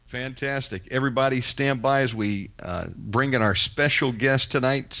Fantastic. Everybody stand by as we bring in our special guest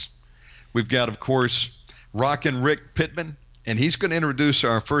tonight. We've got, of course, Rockin' Rick Pittman, and he's going to introduce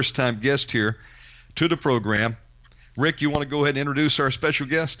our first-time guest here to the program. Rick, you want to go ahead and introduce our special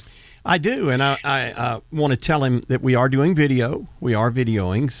guest? I do, and I want to tell him that we are doing video. We are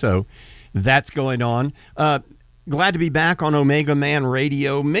videoing, so that's going on. Glad to be back on OmegaMan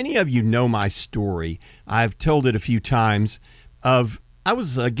Radio. Many of you know my story. I've told it a few times. I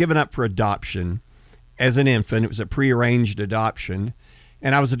was given up for adoption as an infant. It was a prearranged adoption,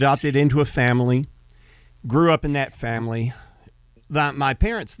 and I was adopted into a family. Grew up in that family. My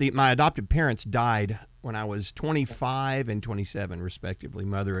adopted parents died when I was 25 and 27, respectively.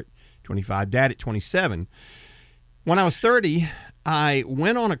 Mother at 25, dad at 27. When I was 30, I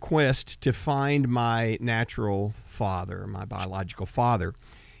went on a quest to find my natural father, my biological father.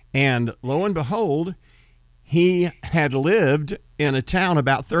 And lo and behold, he had lived in a town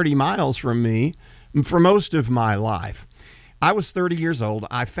about 30 miles from me for most of my life. I was 30 years old.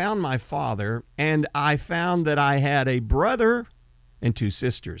 I found my father, and I found that I had a brother and two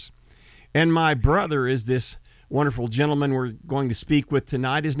sisters. And my brother is this wonderful gentleman we're going to speak with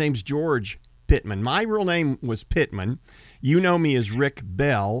tonight. His name's George Pittman. My real name was Pittman. You know me as Rick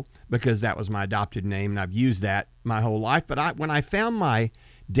Bell because that was my adopted name, and I've used that my whole life. But when I found my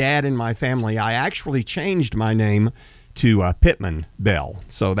dad and my family, I actually changed my name to Pittman Bell.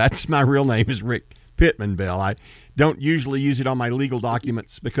 So that's my real name is Rick Pittman Bell. I don't usually use it on my legal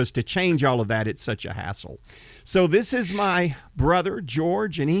documents because to change all of that, it's such a hassle. So this is my brother,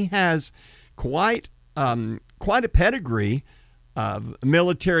 George, and he has quite a pedigree of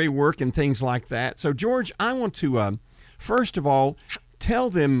military work and things like that. So, George, I want to, first of all, tell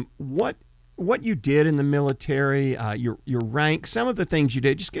them what you did in the military, your rank, some of the things you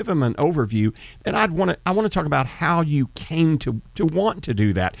did. Just give them an overview. And I want to talk about how you came to want to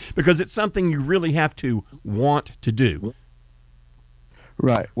do that, because it's something you really have to want to do.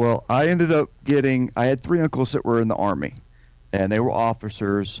 Right. Well, I ended up I had three uncles that were in the Army, and they were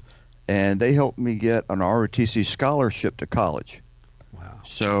officers, and they helped me get an ROTC scholarship to college. Wow.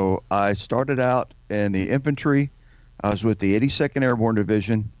 So I started out in the infantry. I was with the 82nd Airborne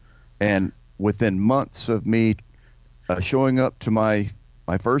Division, and within months of me showing up to my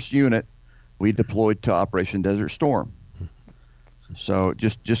first unit, we deployed to Operation Desert Storm. So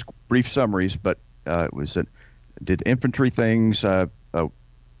just brief summaries, but did infantry things.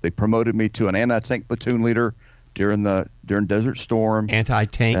 They promoted me to an anti-tank platoon leader during Desert Storm.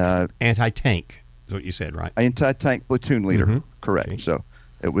 Anti-tank is what you said, right? Anti-tank platoon leader, correct. Okay. So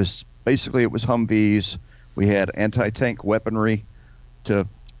it was Humvees. We had anti-tank weaponry to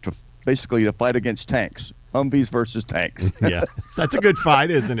fight against tanks. Humvees versus tanks. Yeah, that's a good fight,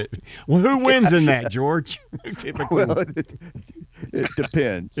 isn't it? Well, who wins in that, George? Typically, well, it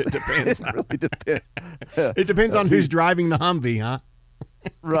depends. It depends. It really depends. It depends on who's driving the Humvee, huh?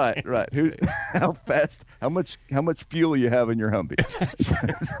 Right. How fast? How much fuel you have in your Humvee?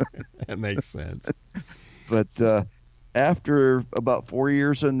 That makes sense. But after about 4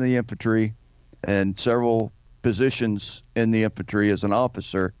 years in the infantry and several positions in the infantry as an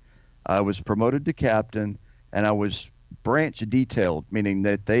officer, I was promoted to captain, and I was branch detailed, meaning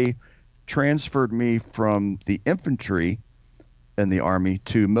that they transferred me from the infantry in the Army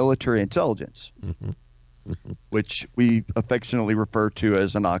to military intelligence, which we affectionately refer to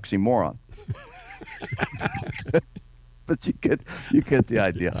as an oxymoron. But you get the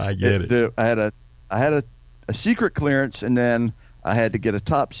idea. I get it. I had a secret clearance, and then I had to get a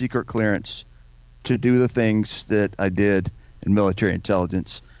top secret clearance to do the things that I did in military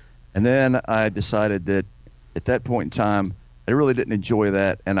intelligence. And then I decided that at that point in time, I really didn't enjoy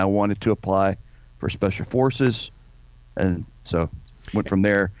that, and I wanted to apply for Special Forces, and so went from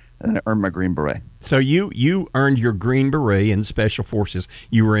there, and then I earned my Green Beret. So you earned your Green Beret in Special Forces.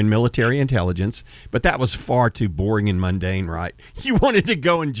 You were in military intelligence, but that was far too boring and mundane, right? You wanted to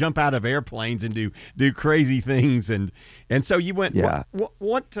go and jump out of airplanes and do crazy things, and so you went. Yeah.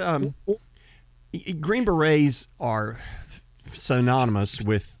 What Green Berets are synonymous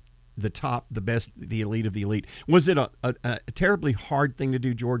with the top, the best, the elite of the elite. Was it a terribly hard thing to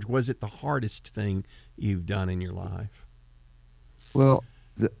do, George? Was it the hardest thing you've done in your life? Well,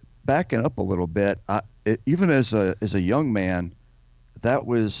 backing up a little bit, even as a young man, that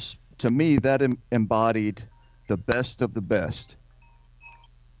was, to me, that embodied the best of the best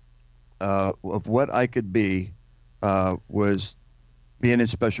of what I could be, was being in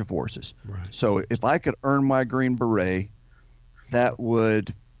Special Forces. Right. So if I could earn my Green Beret, that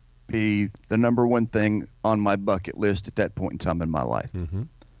would be the number one thing on my bucket list at that point in time in my life. Mm-hmm.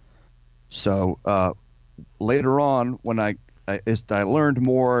 So later on, when I as I learned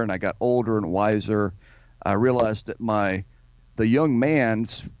more and I got older and wiser, I realized that the young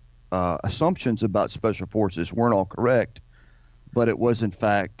man's assumptions about special forces weren't all correct, but it was in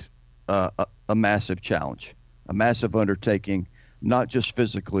fact a massive challenge, a massive undertaking, not just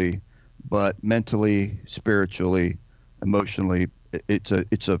physically, but mentally, spiritually, emotionally. It's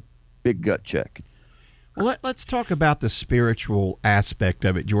a big gut check. Well, let's talk about the spiritual aspect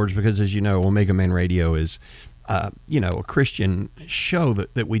of it, George, because as you know, OmegaMan Radio is a Christian show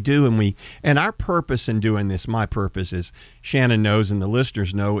that we do, and our purpose in doing this, my purpose is, Shannon knows and the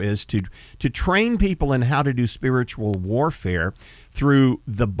listeners know, is to train people in how to do spiritual warfare through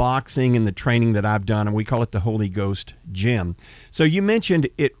the boxing and the training that I've done, and we call it the Holy Ghost Gym. So you mentioned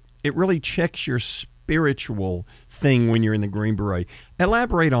it really checks your spiritual thing when you're in the Green Beret.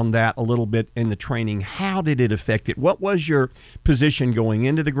 Elaborate on that a little bit in the training. How did it affect it? What was your position going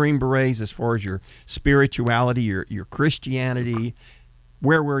into the Green Berets as far as your spirituality, your Christianity?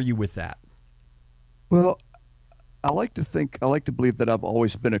 Where were you with that? Well, I like to believe that I've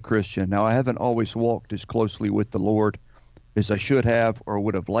always been a Christian. Now, I haven't always walked as closely with the Lord as I should have or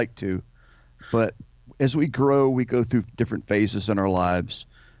would have liked to. But as we grow, we go through different phases in our lives.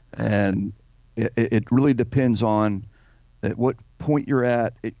 And it really depends on at what point you're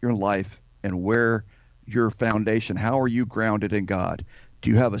at in your life and where your foundation, how are you grounded in God? Do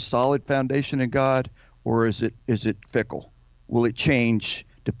you have a solid foundation in God, or is it fickle? Will it change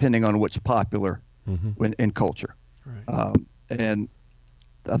depending on what's popular in culture? Right. And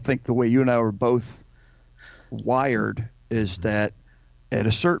I think the way you and I were both wired is that at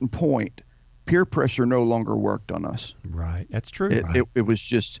a certain point, peer pressure no longer worked on us. Right. That's true. It was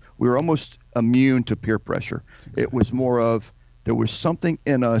just, we were almost immune to peer pressure. Exactly. It was more of, there was something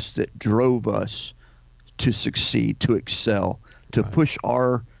in us that drove us to succeed, to excel, to push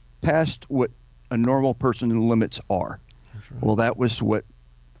our past what a normal person's limits are. Right. Well, that was what,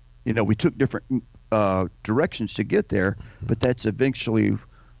 we took different directions to get there, but that's eventually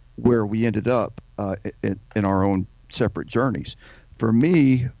where we ended up in our own separate journeys. For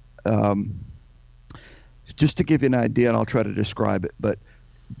me, just to give you an idea, and I'll try to describe it, but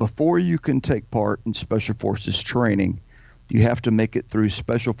before you can take part in Special Forces training, you have to make it through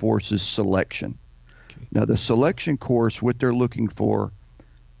Special Forces selection. Okay. Now, the selection course, what they're looking for,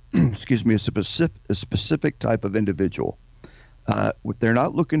 is a specific type of individual. They're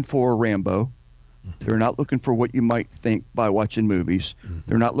not looking for a Rambo. They're not looking for what you might think by watching movies.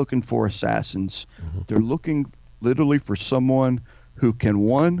 They're not looking for assassins. They're looking literally for someone who can,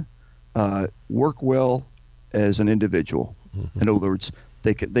 one, work well as an individual. In other words,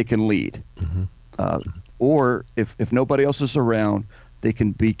 they can lead. Or if nobody else is around, they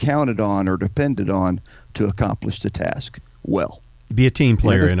can be counted on or depended on to accomplish the task well. Be a team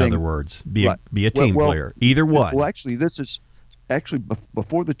player, in other words. Be a team player. Either one. Well, actually,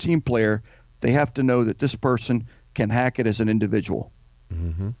 before the team player, they have to know that this person can hack it as an individual.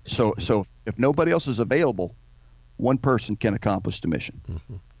 So if nobody else is available, one person can accomplish the mission.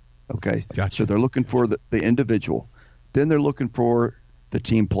 Okay? Gotcha. So they're looking for the individual. Then they're looking for the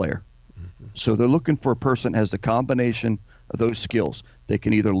team player. So they're looking for a person that has the combination of those skills. They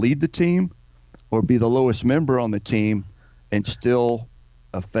can either lead the team or be the lowest member on the team and still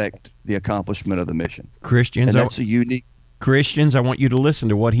affect the accomplishment of the mission. Christians, and that's a unique. Christians, I want you to listen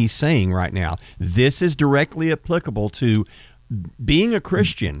to what he's saying right now. This is directly applicable to being a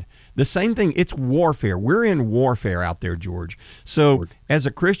Christian. The same thing, it's warfare. We're in warfare out there, George. So as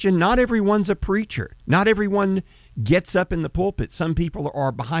a Christian, not everyone's a preacher. Not everyone gets up in the pulpit. Some people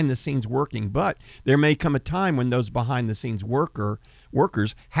are behind the scenes working, but there may come a time when those behind the scenes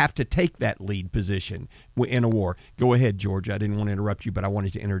workers have to take that lead position in a war. Go ahead, George. I didn't want to interrupt you, but I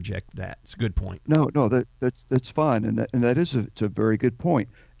wanted to interject that. It's a good point. No, that's fine, and that is it's a very good point.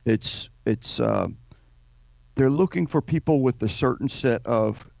 It's they're looking for people with a certain set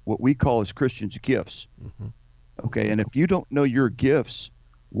of what we call as Christians gifts. Okay, and if you don't know your gifts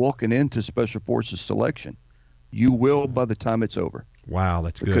walking into Special Forces selection, you will by the time it's over. Wow,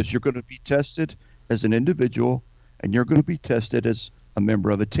 that's good. Because you're going to be tested as an individual, and you're going to be tested as a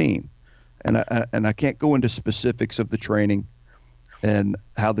member of a team. And I can't go into specifics of the training and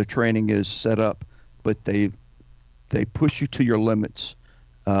how the training is set up, but they push you to your limits.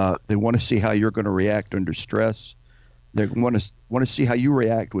 They want to see how you're going to react under stress. They want to see how you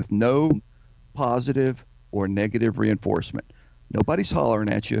react with no positive or negative reinforcement. Nobody's hollering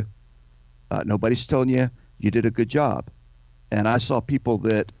at you. Nobody's telling you did a good job. And I saw people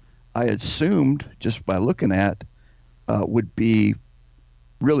that I assumed just by looking at would be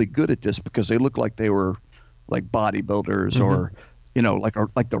really good at this because they looked like they were like bodybuilders or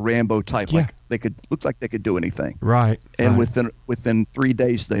like the Rambo type, Yeah. like they could look like they could do anything. Right. And right. within 3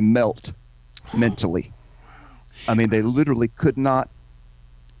 days, they melt mentally. I mean, they literally could not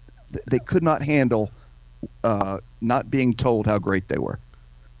handle not being told how great they were.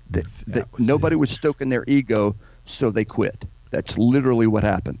 Nobody was stoking their ego, so they quit. That's literally what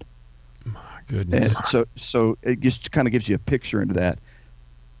happened. My goodness. And so it just kind of gives you a picture into that.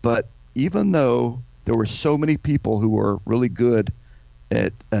 But even though there were so many people who were really good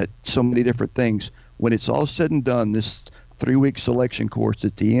at so many different things, when it's all said and done, this 3-week selection course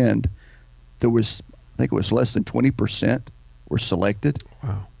at the end, I think it was less than 20% were selected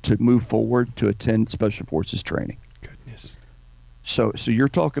to move forward to attend Special Forces training. Goodness. So you're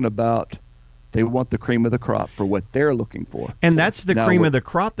talking about they want the cream of the crop for what they're looking for. And that's the cream of the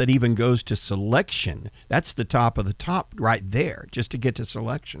crop that even goes to selection. That's the top of the top right there, just to get to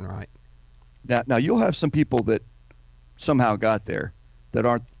selection, right? Now you'll have some people that somehow got there that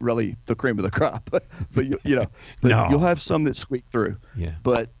aren't really the cream of the crop, but No. you'll have some that squeak through. Yeah.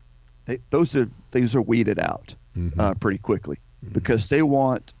 But those are weeded out pretty quickly because they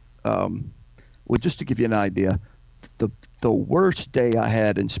want. Well, just to give you an idea, the worst day I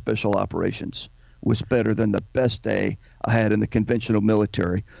had in special operations was better than the best day I had in the conventional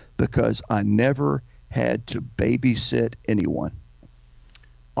military because I never had to babysit anyone.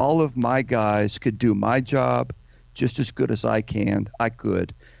 All of my guys could do my job just as good as I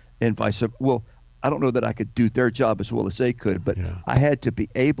could, and vice versa. Well, I don't know that I could do their job as well as they could, but I had to be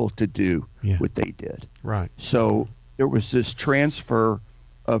able to do what they did. Right. So there was this transfer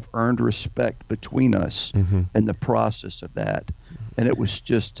of earned respect between us and the process of that. And it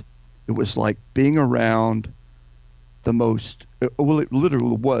was like being around the most, well, it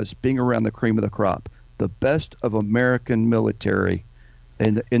literally was being around the cream of the crop. The best of American military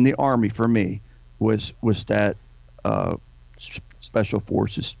in the Army for me was that Special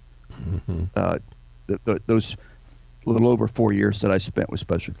Forces. Those little over 4 years that I spent with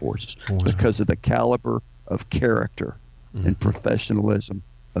Special Forces because of the caliber of character and professionalism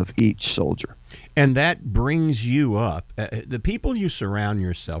of each soldier. And that brings you up. The people you surround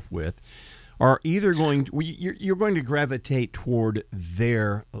yourself with are either you're going to gravitate toward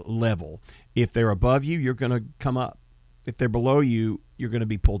their level. If they're above you, you're going to come up. If they're below you, you're going to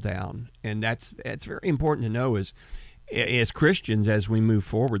be pulled down. And that's very important to know as Christians as we move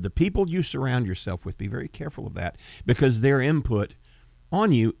forward. The people you surround yourself with, be very careful of that because their input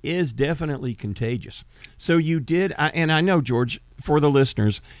on you is definitely contagious. So you did, and I know, George, for the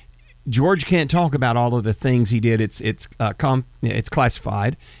listeners, George can't talk about all of the things he did. It's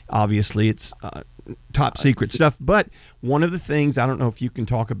classified. Obviously, it's top secret stuff. But one of the things, I don't know if you can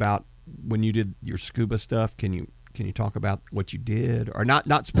talk about when you did your scuba stuff. Can you talk about what you did, or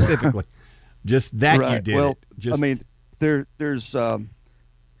not specifically, just that right. you did? Well, it. I mean, there's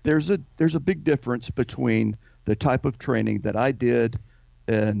a big difference between the type of training that I did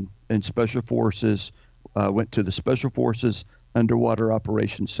in Special Forces. Went to the Special Forces Underwater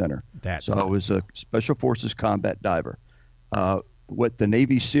Operations Center. So I was a Special Forces combat diver. What the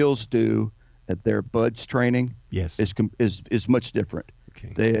Navy SEALs do at their BUDS training is much different.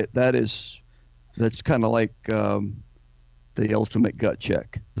 Okay. That's kind of like the ultimate gut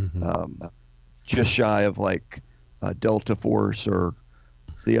check, just shy of like Delta Force or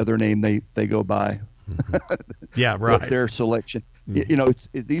the other name they go by. Yeah, right. Their selection.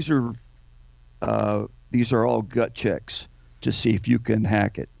 These are all gut checks to see if you can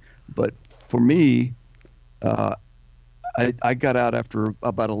hack it. But for me, I got out after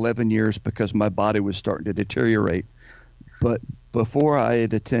about 11 years because my body was starting to deteriorate. But before I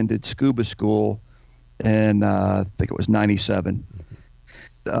had attended scuba school, and I think it was 97,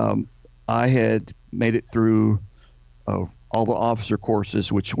 I had made it through all the officer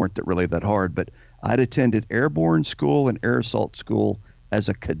courses, which weren't really that hard, but I'd attended airborne school and air assault school as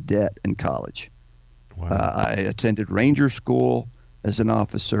a cadet in college. Wow. I attended Ranger School as an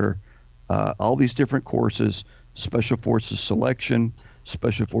officer, all these different courses, Special Forces Selection,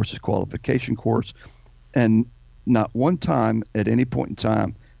 Special Forces Qualification course, and not one time at any point in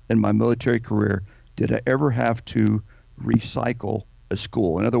time in my military career did I ever have to recycle a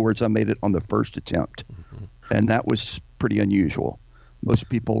school. In other words, I made it on the first attempt, and that was pretty unusual. Most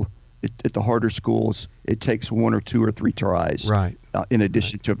people at the harder schools, it takes 1 or 2 or 3 tries, right, in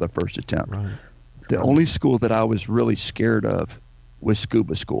addition to the first attempt. Right. The only school that I was really scared of was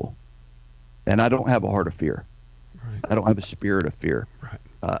scuba school, and I don't have a heart of fear. Right. I don't have a spirit of fear. Right.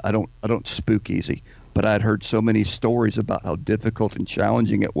 I don't spook easy. But I'd heard so many stories about how difficult and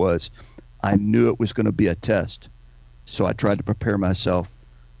challenging it was. I knew it was going to be a test, so I tried to prepare myself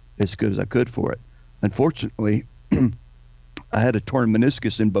as good as I could for it. Unfortunately, I had a torn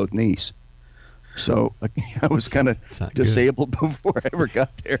meniscus in both knees. So I was kind of disabled before I ever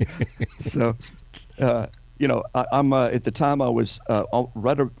got there. So, I'm at the time I was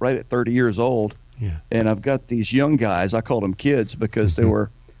right at 30 years old. Yeah. And I've got these young guys. I called them kids because they were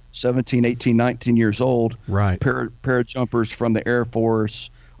 17, 18, 19 years old. Right. Parajumpers from the Air Force.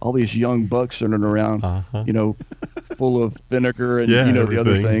 All these young bucks running around, full of vinegar and the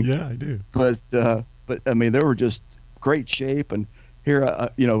other thing. Yeah, I do. But I mean, they were just great shape. And here,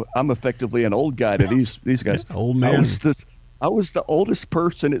 I'm effectively an old guy to these guys. Old man. I was the oldest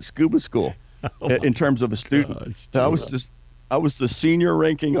person at scuba school in terms of a student. Gosh, I was the senior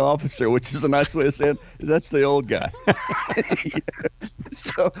ranking officer, which is a nice way of saying that's the old guy.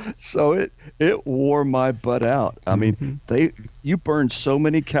 So it wore my butt out. I mean, you burned so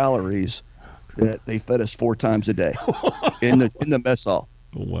many calories that they fed us 4 times a day in the mess hall.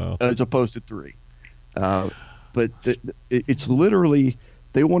 Oh, wow. As opposed to 3. But it's literally,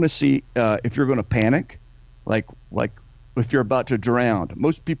 they want to see if you're going to panic, like if you're about to drown.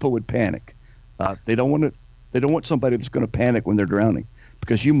 Most people would panic. They don't want somebody that's going to panic when they're drowning,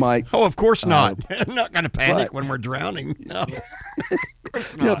 because you might. Oh, of course not. I'm not going to panic when we're drowning. No. Of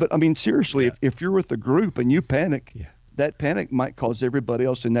course not. Yeah, but I mean, seriously, if you're with a group and you panic, that panic might cause everybody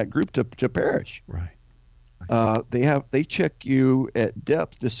else in that group to perish. Right. They check you at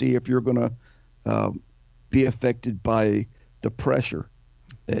depth to see if you're going to be affected by the pressure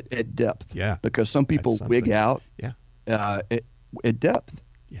at depth. Yeah. Because some people wig out. Yeah. At depth.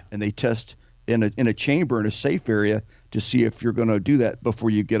 Yeah. And they test in a chamber in a safe area to see if you're going to do that before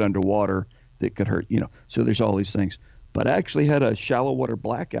you get underwater. That could hurt. So there's all these things. But I actually had a shallow water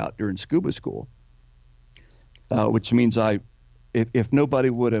blackout during scuba school, which means if nobody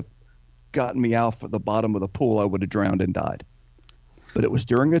would have gotten me out at the bottom of the pool, I would have drowned and died. But it was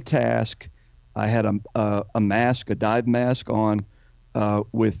during a task. I had a mask, a dive mask on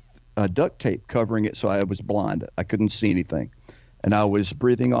with duct tape covering it, so I was blind. I couldn't see anything. And I was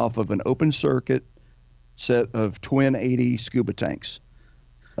breathing off of an open circuit set of twin 80 scuba tanks.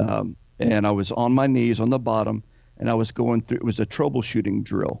 And I was on my knees on the bottom, and I was going through, it was a troubleshooting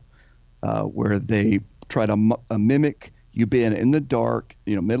drill where they try to mimic you being in the dark,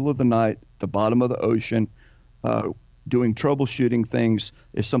 middle of the night, the bottom of the ocean, doing troubleshooting things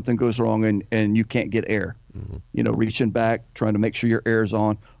if something goes wrong and you can't get air. Reaching back, trying to make sure your air's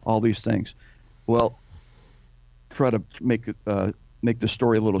on, all these things. Well, try to make the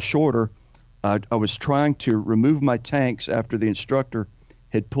story a little shorter. I was trying to remove my tanks after the instructor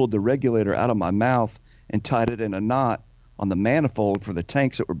had pulled the regulator out of my mouth and tied it in a knot on the manifold for the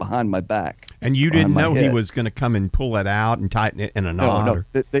tanks that were behind my back. And you didn't know he was going to come and pull it out and tighten it in a knot?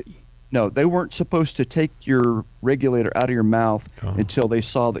 No, they weren't supposed to take your regulator out of your mouth until they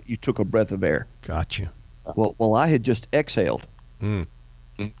saw that you took a breath of air. Gotcha. Well, I had just exhaled,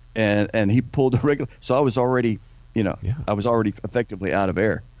 and he pulled the regulator. So I was already, I was already effectively out of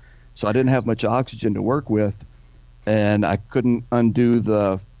air. So I didn't have much oxygen to work with, and I couldn't undo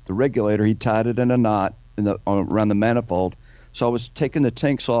the regulator. He tied it in a knot around the manifold. So I was taking the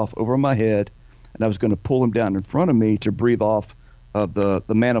tanks off over my head, and I was going to pull them down in front of me to breathe off of the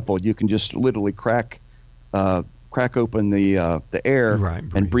manifold. You can just literally crack open the air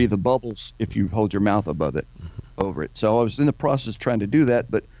and breathe the bubbles if you hold your mouth above it, over it. So I was in the process trying to do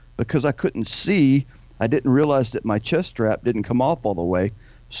that, but because I couldn't see, I didn't realize that my chest strap didn't come off all the way.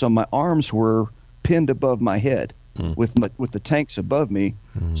 So my arms were pinned above my head with the tanks above me.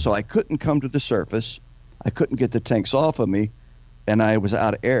 So I couldn't come to the surface. I couldn't get the tanks off of me, and I was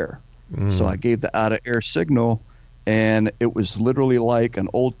out of air. So I gave the out of air signal, and it was literally like an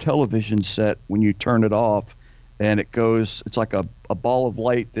old television set when you turn it off, and it's like a ball of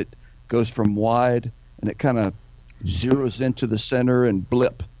light that goes from wide, and it kind of zeroes into the center and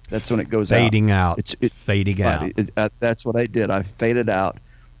blip. That's when it goes fading out. It's fading out. That's what I did. I faded out,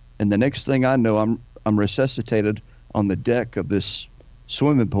 and the next thing I know, I'm resuscitated on the deck of this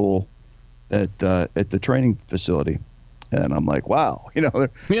swimming pool at the training facility, and I'm like, wow,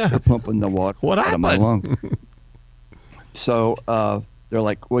 they're pumping the water out of my lung. So they're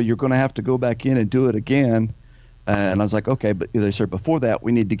like, well, you're going to have to go back in and do it again. And I was like, okay, but they said before that,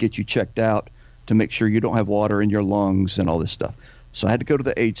 we need to get you checked out to make sure you don't have water in your lungs and all this stuff. So I had to go to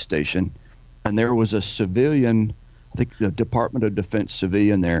the aid station, and there was a civilian, I think the Department of Defense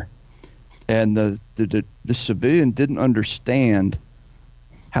civilian there. And the civilian didn't understand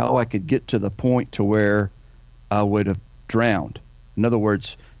how I could get to the point to where I would have drowned. In other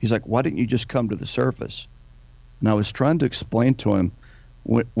words, he's like, why didn't you just come to the surface? And I was trying to explain to him,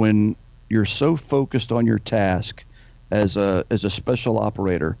 when you're so focused on your task as a special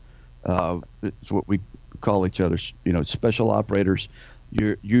operator, it's what we call each other, special operators.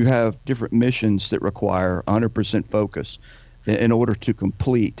 You have different missions that require 100% focus in order to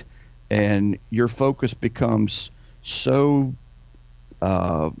complete, and your focus becomes so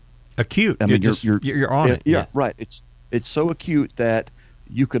acute. I mean, you're on it. Yeah, right. It's so acute that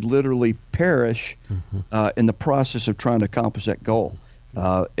you could literally perish in the process of trying to accomplish that goal.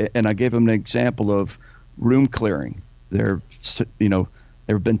 And I gave him an example of room clearing. There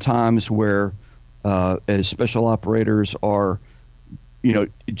have been times where, as special operators are,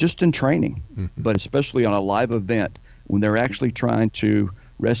 just in training, but especially on a live event when they're actually trying to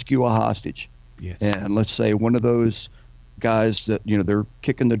rescue a hostage. Yes. And let's say one of those guys that, they're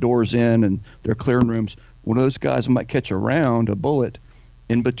kicking the doors in and they're clearing rooms. One of those guys might catch a bullet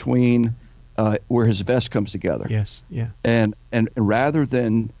in between where his vest comes together. Yes. Yeah. And rather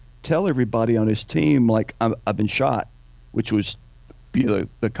than tell everybody on his team, like, I've been shot, which was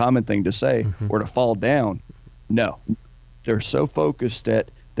the common thing to say, or to fall down. No, they're so focused that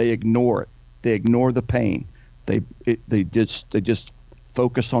they ignore it. They ignore the pain. They just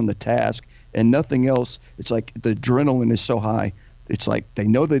focus on the task and nothing else. It's like the adrenaline is so high. It's like they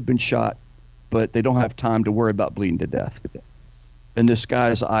know they've been shot, but they don't have time to worry about bleeding to death. And this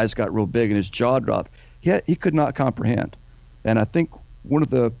guy's eyes got real big and his jaw dropped. He could not comprehend. And I think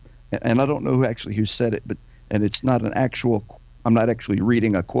and I don't know who said it, and it's not I'm not actually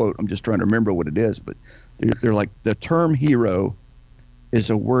reading a quote. I'm just trying to remember what it is. But they're like, the term hero is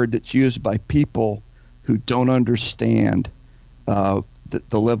a word that's used by people who don't understand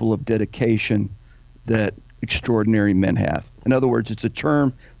the level of dedication that extraordinary men have. In other words, it's a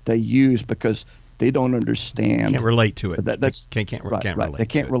term they use because they don't understand. Can't relate to it. That's can't relate. They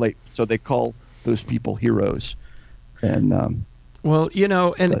can't relate, so they call those people heroes. And well,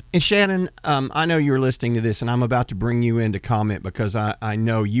 and Shannon, I know you're listening to this, and I'm about to bring you in to comment because I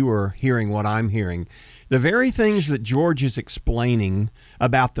know you are hearing what I'm hearing. The very things that George is explaining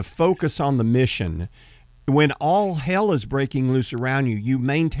about the focus on the mission, when all hell is breaking loose around you, you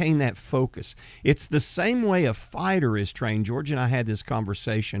maintain that focus. It's the same way a fighter is trained. George and I had this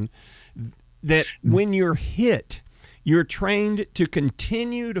conversation that when you're hit, you're trained to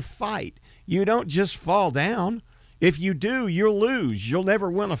continue to fight. You don't just fall down. If you do, you'll lose. You'll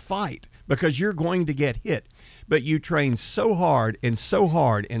never win a fight because you're going to get hit. But you train so hard and so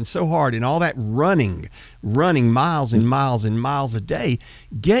hard and so hard, and all that running miles and miles and miles a day,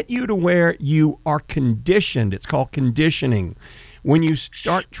 get you to where you are conditioned. It's called conditioning. When you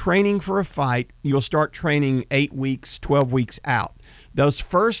start training for a fight, you'll start training 8 weeks, 12 weeks out.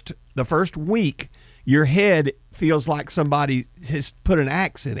 The first week, your head feels like somebody has put an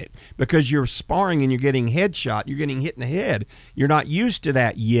axe in it because you're sparring and you're getting headshot. You're getting hit in the head. You're not used to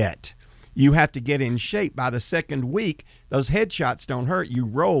that yet. You have to get in shape. By the second week, those headshots don't hurt. You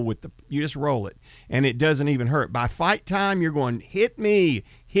just roll it, and it doesn't even hurt. By fight time, you're going, hit me.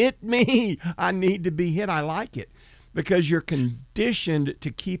 I need to be hit. I like it because you're conditioned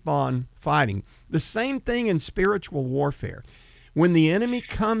to keep on fighting. The same thing in spiritual warfare. When the enemy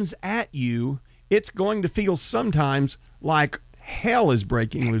comes at you, it's going to feel sometimes like hell is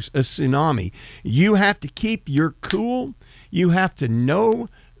breaking loose, a tsunami. You have to keep your cool. You have to know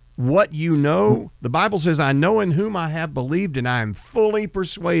what you know. The Bible says, I know in whom I have believed, and I am fully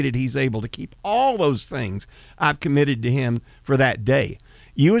persuaded he's able to keep all those things I've committed to him for that day.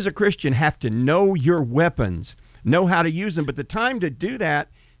 You as a Christian have to know your weapons, know how to use them. But the time to do that,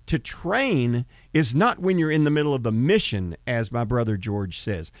 to train, is not when you're in the middle of the mission, as my brother George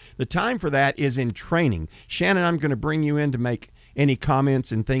says. The time for that is in training. Shannon, I'm going to bring you in to make any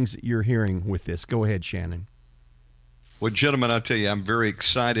comments and things that you're hearing with this. Go ahead, Shannon. Well, gentlemen, I tell you, I'm very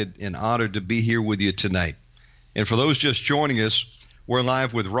excited and honored to be here with you tonight. And for those just joining us, we're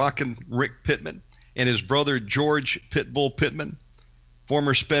live with Rockin' Rick Pittman and his brother George Pitbull Pittman,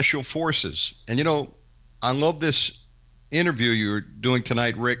 former Special Forces. And I love this interview you're doing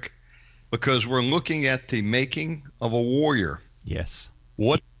tonight, Rick, because we're looking at the making of a warrior. Yes.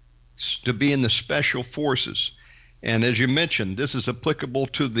 What it's to be in the Special Forces. And as you mentioned, this is applicable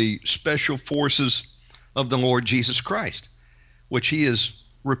to the Special Forces of the Lord Jesus Christ, which he is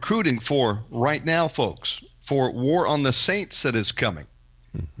recruiting for right now, folks, for war on the saints that is coming.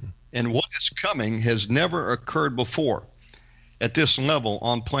 Mm-hmm. And what is coming has never occurred before at this level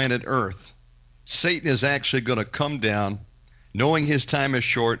on planet Earth. Satan is actually going to come down, knowing his time is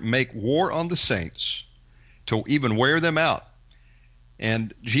short, make war on the saints to even wear them out.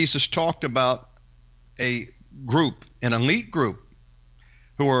 And Jesus talked about a group, an elite group,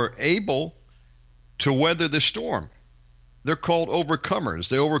 who are able to weather the storm. They're called overcomers.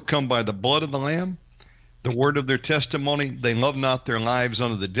 They overcome by the blood of the Lamb, the word of their testimony. They love not their lives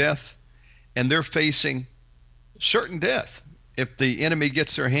unto the death, and they're facing certain death if the enemy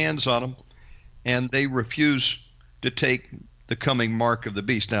gets their hands on them and they refuse to take the coming mark of the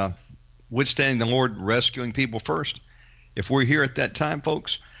beast. Now, withstanding the Lord rescuing people first, if we're here at that time,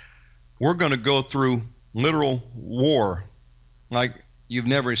 folks, we're going to go through literal war like you've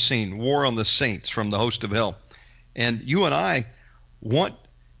never seen, war on the saints from the host of hell. And you and I want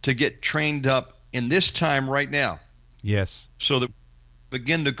to get trained up in this time right now. Yes. So that we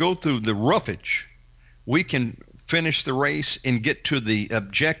begin to go through the roughage. We can finish the race and get to the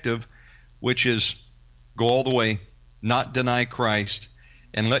objective, which is go all the way, not deny Christ,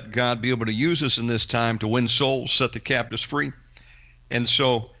 and let God be able to use us in this time to win souls, set the captives free. And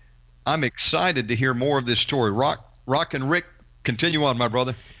so I'm excited to hear more of this story. Rock and Rick, continue on, my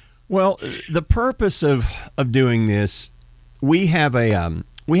brother. Well, the purpose of doing this, we have a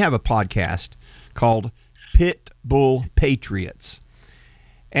podcast called Pit Bull Patriots.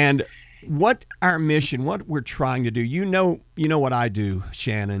 And what our mission, what we're trying to do, you know what I do,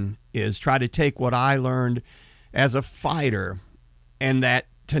 Shannon, is try to take what I learned as a fighter and that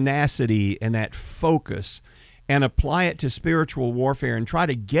tenacity and that focus and apply it to spiritual warfare and try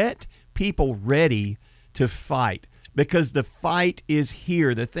to get people ready to fight, because the fight is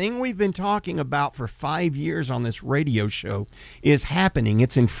here. The thing we've been talking about for 5 years on this radio show is happening.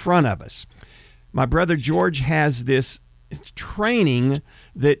 It's in front of us. My brother George has this training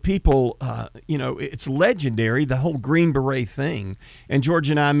that people, it's legendary, the whole Green Beret thing. And George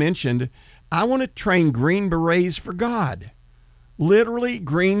and I mentioned, I want to train Green Berets for God. Literally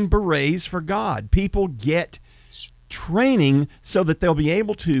Green Berets for God. People get training so that they'll be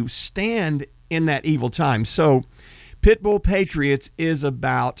able to stand in that evil time. So Pitbull Patriots is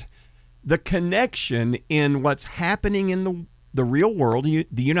about the connection in what's happening in the real world,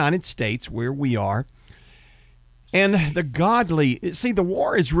 the United States, where we are, and the godly. See, the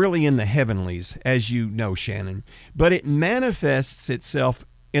war is really in the heavenlies, as you know, Shannon, but it manifests itself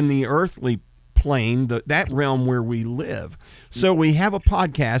in the earthly plane, that realm where we live. So we have a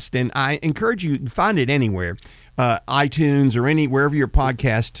podcast, and I encourage you to find it anywhere, iTunes or wherever your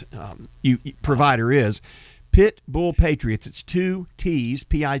podcast provider is. Pit Bull Patriots. It's 2 T's,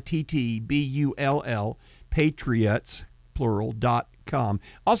 PITTBULL, Patriots, plural.com.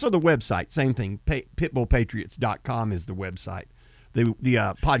 Also the website, same thing, pitbullpatriots.com is the website. The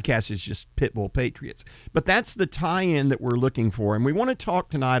podcast is just Pitbull Patriots. But that's the tie-in that we're looking for. And we want to talk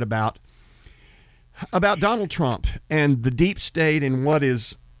tonight about Donald Trump and the deep state and what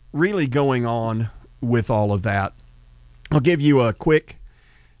is really going on with all of that. I'll give you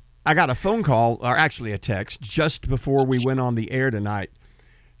I got a phone call, or actually a text, just before we went on the air tonight,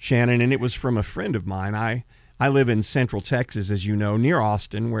 Shannon, and it was from a friend of mine. I live in Central Texas, as you know, near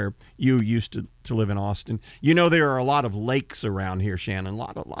Austin, where you used to live in Austin. You know, there are a lot of lakes around here, Shannon, a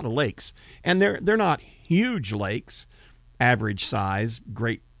lot of lakes. And they're not huge lakes, average size,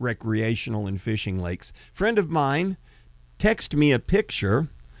 great recreational and fishing lakes. Friend of mine texted me a picture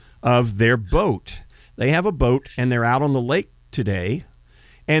of their boat. They have a boat, and they're out on the lake today,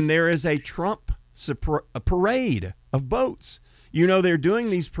 and there is a Trump parade of boats. You know, they're doing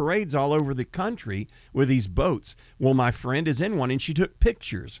these parades all over the country with these boats. Well, my friend is in one, and she took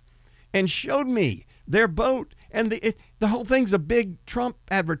pictures and showed me their boat. And the whole thing's a big Trump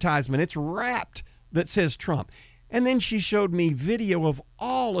advertisement. It's wrapped that says Trump. And then she showed me video of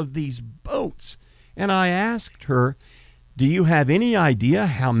all of these boats. And I asked her, do you have any idea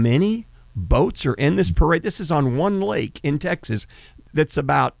how many boats are in this parade? This is on one lake in Texas that's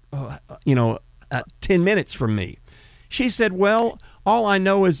about, 10 minutes from me. She said, well, all I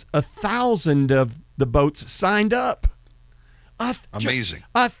know is 1,000 of the boats signed up. Amazing.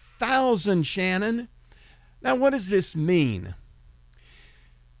 1,000, Shannon. Now, what does this mean?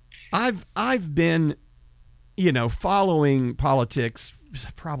 I've been, following politics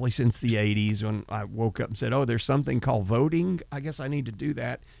probably since the 80s, when I woke up and said, oh, there's something called voting. I guess I need to do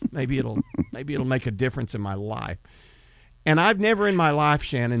that. Maybe it'll make a difference in my life. And I've never in my life,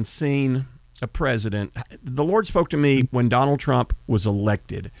 Shannon, seen a president. The Lord spoke to me when Donald Trump was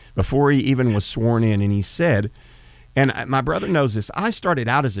elected, before he even was sworn in, and he said, and my brother knows this, I started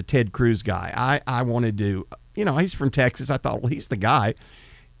out as a Ted Cruz guy. I wanted to, he's from Texas. I thought, well, he's the guy.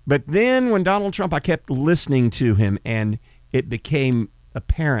 But then when Donald Trump, I kept listening to him, and it became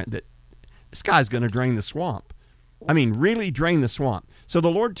apparent that this guy's going to drain the swamp. I mean, really drain the swamp. So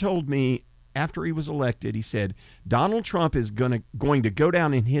the Lord told me, after he was elected, he said, Donald Trump is going to go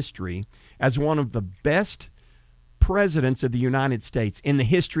down in history as one of the best presidents of the United States in the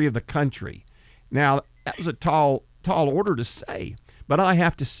history of the country. Now, that was a tall order to say, but I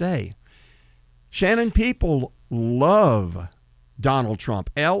have to say, Shannon, people love Donald Trump,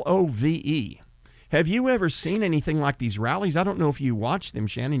 Love. Have you ever seen anything like these rallies? I don't know if you watch them,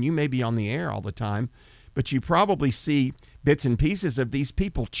 Shannon. You may be on the air all the time, but you probably see bits and pieces of these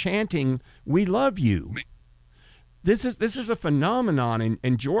people chanting, "We love you." This is a phenomenon,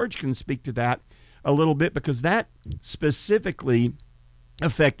 and George can speak to that a little bit because that specifically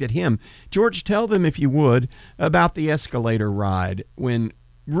affected him. George, tell them, if you would, about the escalator ride when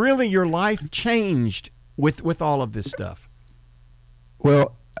really your life changed with all of this stuff.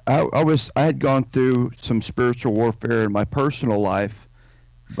 Well, I had gone through some spiritual warfare in my personal life,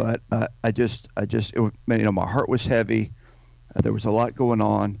 but my heart was heavy. There was a lot going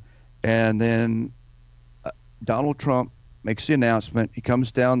on, and then Donald Trump makes the announcement. He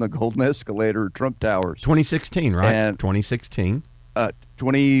comes down the golden escalator at Trump Towers. 2016, right? And 2016.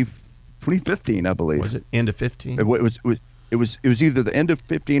 2015, I believe. Was it end of 15? It was either the end of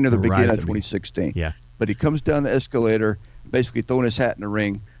 15 or the beginning of 2016. Yeah. But he comes down the escalator, basically throwing his hat in the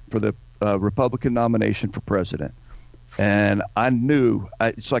ring for the Republican nomination for president. And I knew,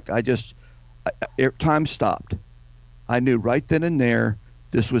 time stopped. I knew right then and there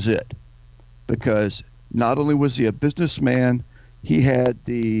this was it. Because not only was he a businessman, he had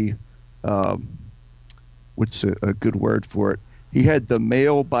the, what's a good word for it? He had the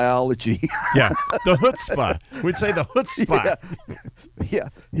male biology. Yeah, the chutzpah. We'd say the chutzpah. Yeah.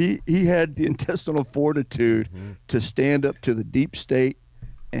 He had the intestinal fortitude to stand up to the deep state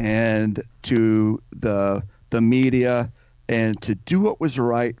and to the media and to do what was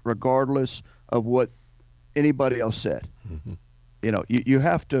right regardless of what anybody else said. Mm-hmm. You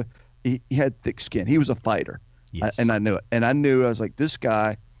have to. He had thick skin. He was a fighter. Yes. And I knew it. And I was like,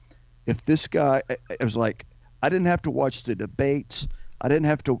 it was like, I didn't have to watch the debates. I didn't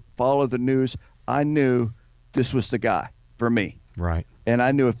have to follow the news. I knew this was the guy for me. Right. And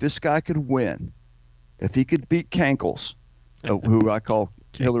I knew if this guy could win, if he could beat Kankles, who I call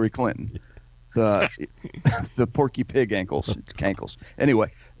Hillary Clinton, the Porky Pig ankles, it's Kankles.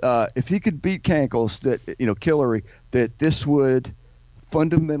 Anyway, if he could beat Kankles, Hillary, that this would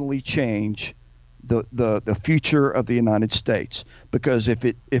fundamentally change the future of the United States. Because if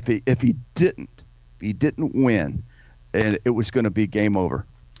he didn't win, and it was going to be game over.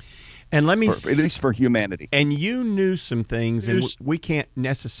 And let me at least for humanity. And you knew some things, and we can't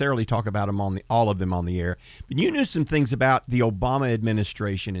necessarily talk about them all of them on the air, but you knew some things about the Obama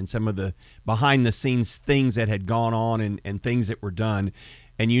administration and some of the behind-the-scenes things that had gone on and things that were done,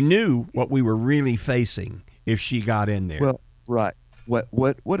 and you knew what we were really facing if she got in there. Well, right.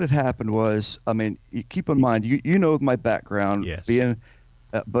 What had happened was, I mean, keep in mind, you know my background, yes,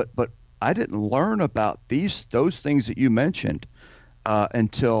 but I didn't learn about those things that you mentioned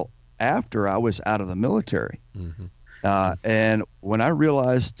until after I was out of the military. Mm-hmm. And when I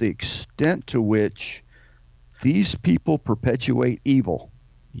realized the extent to which these people perpetuate evil,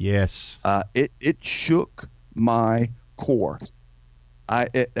 yes, it shook my core. I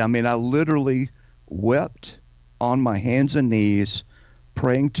literally wept on my hands and knees,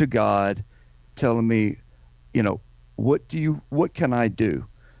 praying to God, telling me, what can I do?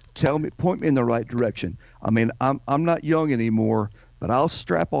 Tell me, point me in the right direction. I mean, I'm not young anymore, but I'll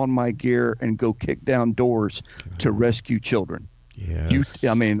strap on my gear and go kick down doors to rescue children. Yes.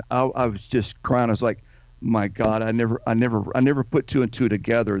 I was just crying. I was like, my God, I never put two and two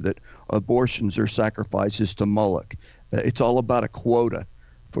together that abortions are sacrifices to Moloch. It's all about a quota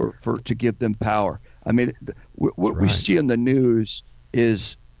to give them power. I mean, what we see in the news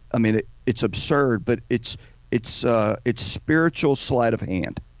is, it's absurd, but it's spiritual sleight of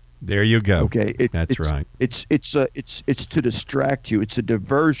hand. There you go. Okay, that's right. It's to distract you. It's a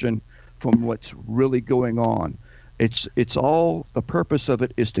diversion from what's really going on. It's all, the purpose of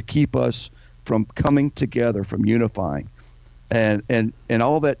it is to keep us from coming together, from unifying, and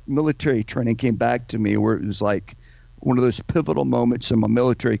all that military training came back to me where it was like one of those pivotal moments in my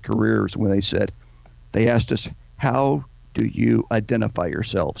military careers when they asked us, how do you identify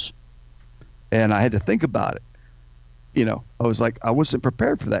yourselves? And I had to think about it. I was like, I wasn't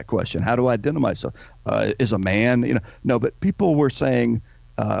prepared for that question. How do I identify myself? As a man, no, but people were saying,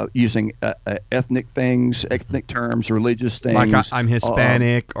 using ethnic terms, religious things. Like I'm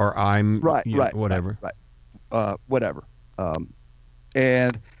Hispanic or I'm whatever. Right. Whatever.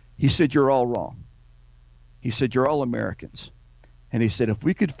 And he said, you're all wrong. He said, you're all Americans. And he said, if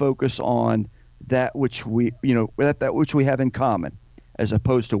we could focus on that which we have in common, as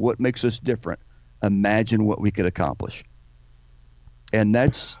opposed to what makes us different, imagine what we could accomplish. And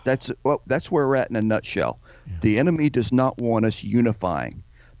that's where we're at in a nutshell. Yeah. The enemy does not want us unifying,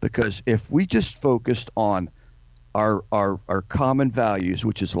 because if we just focused on our common values,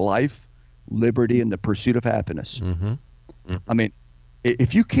 which is life, liberty, and the pursuit of happiness. Mm-hmm. Mm-hmm.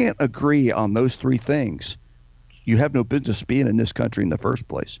 If you can't agree on those three things, you have no business being in this country in the first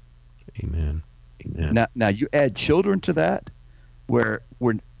place. Amen. Amen. Now you add children to that, where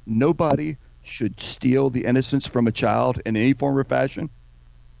nobody should steal the innocence from a child in any form or fashion.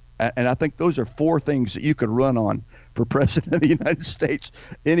 And I think those are four things that you could run on for president of the United States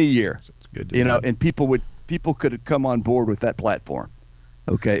any year. That's good to know. And people could come on board with that platform,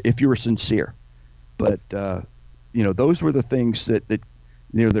 okay, if you were sincere. But those were the things that that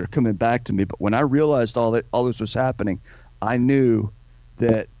are coming back to me. But when I realized all this was happening, I knew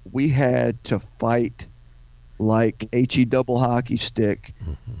that we had to fight like HE double hockey stick,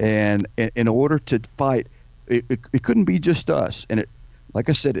 and in order to fight, it couldn't be just us. And like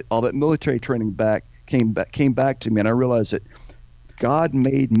I said, all that military training came back to me, and I realized that God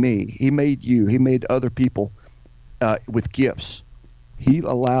made me. He made you. He made other people with gifts. He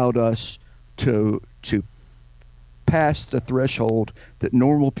allowed us to pass the threshold that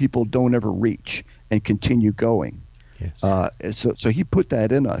normal people don't ever reach and continue going. Yes. So he put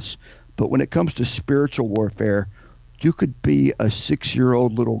that in us. But when it comes to spiritual warfare, you could be a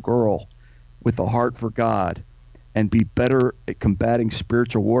 6-year-old little girl with a heart for God and be better at combating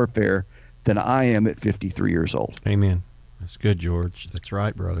spiritual warfare than I am at 53 years old. Amen. That's good, George. That's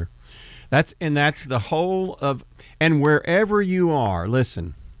right, brother. That's the whole of, and wherever you are,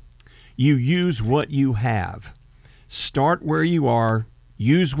 listen, you use what you have. Start where you are,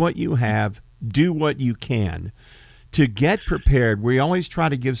 use what you have, do what you can. To get prepared, we always try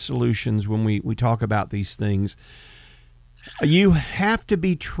to give solutions when we talk about these things. You have to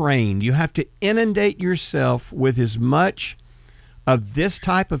be trained. You have to inundate yourself with as much of this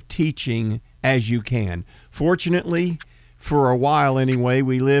type of teaching as you can. Fortunately, for a while anyway,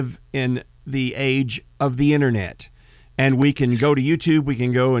 we live in the age of the internet. And we can go to YouTube, we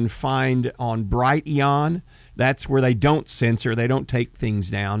can go and find on Brighteon. That's where they don't censor, they don't take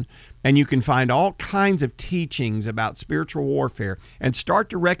things down. And you can find all kinds of teachings about spiritual warfare and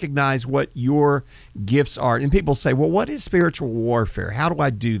start to recognize what your gifts are. And people say, well, what is spiritual warfare? How do I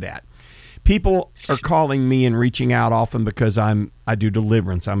do that? People are calling me and reaching out often because I do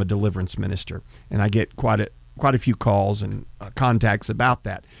deliverance. I'm a deliverance minister, and I get quite a few calls and contacts about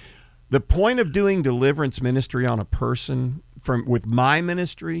that. The point of doing deliverance ministry on a person with my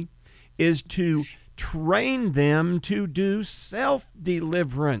ministry is to train them to do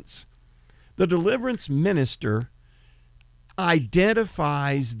self-deliverance. The deliverance minister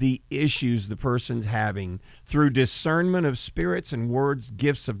identifies the issues the person's having through discernment of spirits and words,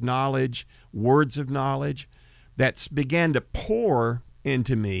 gifts of knowledge, words of knowledge that's began to pour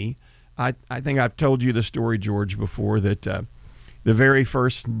into me. I think I've told you the story, George, before, that the very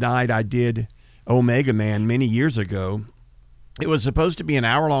first night I did OmegaMan many years ago, it was supposed to be an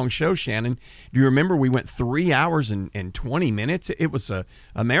hour-long show, Shannon. Do you remember we went 3 hours and 20 minutes? It was a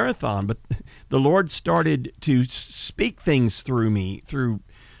marathon, but the Lord started to speak things through me, through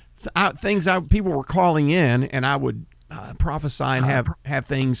things people were calling in, and I would prophesy and have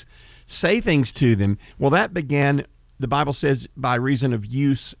things, say things to them. Well, that began, the Bible says, by reason of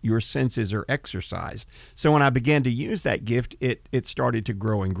use, your senses are exercised. So when I began to use that gift, it started to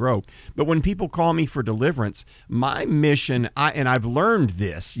grow and grow. But when people call me for deliverance, my mission, and I've learned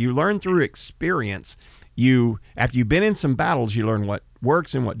this, you learn through experience. After you've been in some battles, you learn what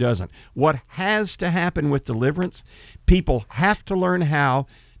works and what doesn't. What has to happen with deliverance, people have to learn how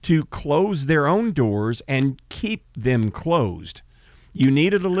to close their own doors and keep them closed. You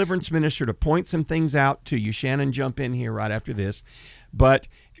need a deliverance minister to point some things out to you. Shannon, jump in here right after this. But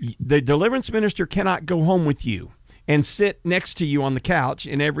the deliverance minister cannot go home with you and sit next to you on the couch,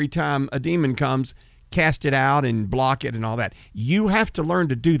 and every time a demon comes, cast it out and block it and all that. You have to learn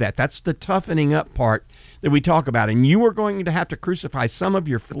to do that. That's the toughening up part that we talk about. And you are going to have to crucify some of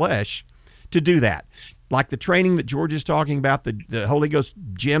your flesh to do that. Like the training that George is talking about, the Holy Ghost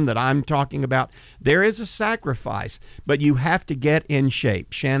gym that I'm talking about, there is a sacrifice, but you have to get in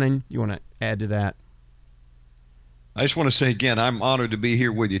shape. Shannon, you want to add to that? I just want to say again, I'm honored to be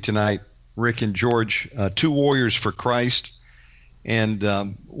here with you tonight, Rick and George, two warriors for Christ. And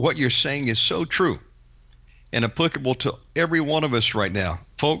what you're saying is so true and applicable to every one of us right now.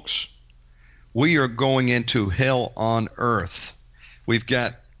 Folks, we are going into hell on earth. We've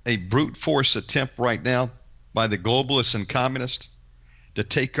got a brute force attempt right now by the globalists and communists to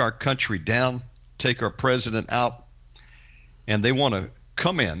take our country down, take our president out, and they want to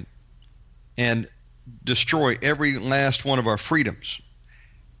come in and destroy every last one of our freedoms.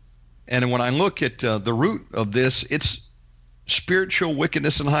 And when I look at the root of this, it's spiritual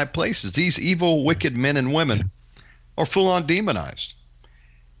wickedness in high places. These evil, wicked men and women are full-on demonized.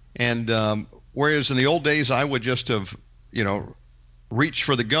 And whereas in the old days I would just have, reached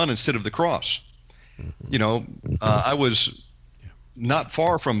for the gun instead of the cross. I was not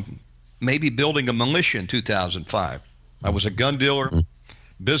far from maybe building a militia in 2005. I was a gun dealer,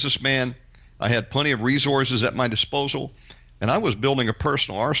 businessman. I had plenty of resources at my disposal, and I was building a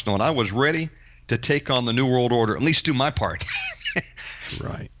personal arsenal, and I was ready to take on the New World Order, at least do my part.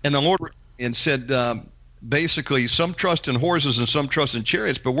 Right. And the Lord said, basically, some trust in horses and some trust in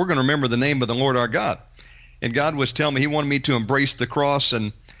chariots, but we're going to remember the name of the Lord our God. And God was telling me he wanted me to embrace the cross,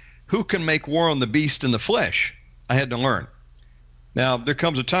 and who can make war on the beast in the flesh? I had to learn. Now, there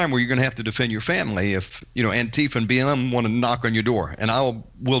comes a time where you're going to have to defend your family if, Antifa and BLM want to knock on your door, and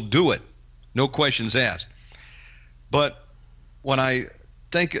will do it. No questions asked. But when I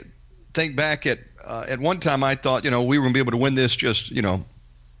think back at one time, I thought, we were going to be able to win this just,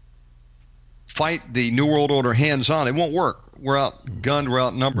 fight the New World Order hands-on. It won't work. We're outgunned, we're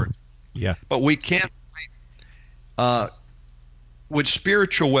outnumbered. Yeah. But we can fight with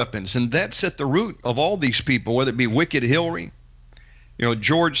spiritual weapons, and that's at the root of all these people, whether it be Wicked Hillary,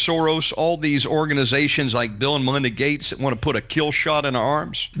 George Soros, all these organizations like Bill and Melinda Gates that want to put a kill shot in our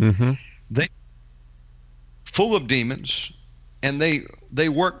arms. Mm-hmm. They full of demons, and they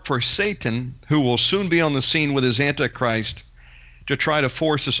work for Satan, who will soon be on the scene with his Antichrist to try to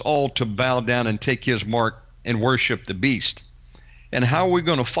force us all to bow down and take his mark and worship the beast. And how are we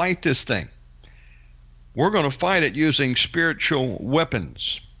going to fight this thing? We're going to fight it using spiritual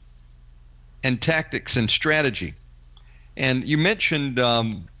weapons and tactics and strategy. And you mentioned,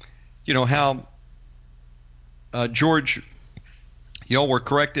 how George, y'all were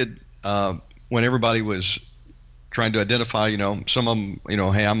corrected when everybody was trying to identify, some of them,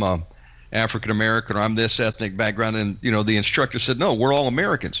 hey, I'm a African American or I'm this ethnic background, and the instructor said, no, we're all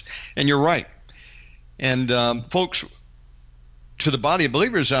Americans. And you're right. And folks, to the body of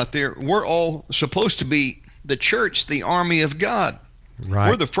believers out there, we're all supposed to be the church, the army of God. Right.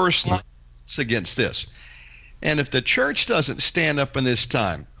 We're the first line against this. And if the church doesn't stand up in this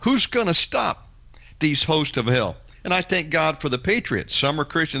time, who's going to stop these hosts of hell? And I thank God for the patriots. Some are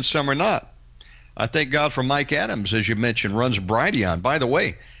Christians, some are not. I thank God for Mike Adams, as you mentioned, runs Brighteon. By the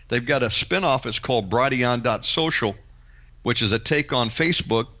way, they've got a spinoff. It's called Brighteon.social, which is a take on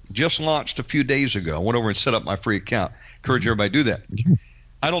Facebook, just launched a few days ago. I went over and set up my free account. Encourage everybody to do that.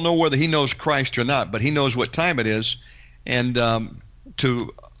 I don't know whether he knows Christ or not, but he knows what time it is. And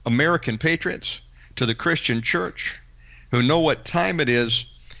to American patriots, to the Christian church, who know what time it is,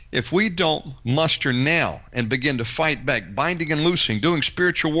 if we don't muster now and begin to fight back, binding and loosing, doing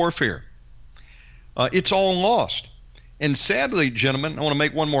spiritual warfare, it's all lost. And sadly, gentlemen, I want to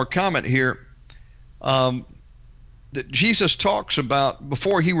make one more comment here, that Jesus talks about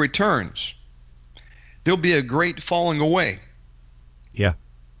before he returns, there'll be a great falling away. Yeah.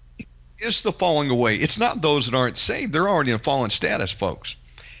 It's the falling away. It's not those that aren't saved. They're already in fallen status, folks.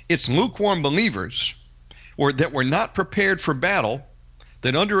 It's lukewarm believers that were not prepared for battle,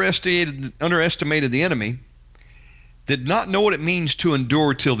 that underestimated the enemy, did not know what it means to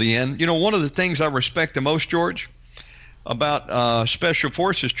endure till the end. One of the things I respect the most, George, about special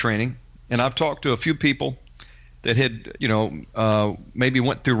forces training, and I've talked to a few people that had, maybe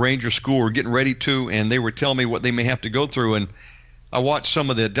went through Ranger School or getting ready to, and they were telling me what they may have to go through. And I watched some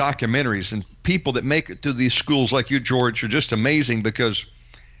of the documentaries, and people that make it through these schools like you, George, are just amazing because,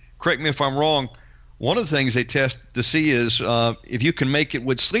 correct me if I'm wrong, one of the things they test to see is if you can make it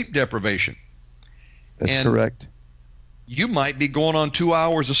with sleep deprivation. That's correct. You might be going on 2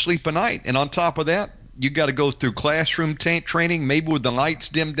 hours of sleep a night. And on top of that, you got to go through classroom training, maybe with the lights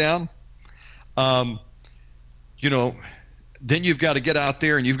dimmed down. Then you've got to get out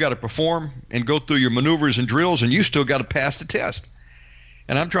there and you've got to perform and go through your maneuvers and drills, and you still got to pass the test.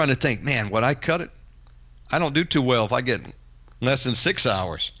 And I'm trying to think, man, would I cut it? I don't do too well if I get less than 6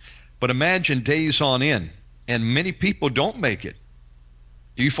 hours. But imagine days on end, and many people don't make it.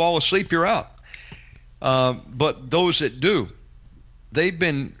 You fall asleep, you're out. But those that do, they've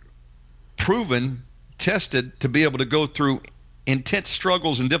been proven, tested to be able to go through intense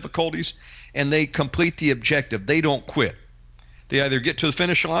struggles and difficulties, and they complete the objective. They don't quit. They either get to the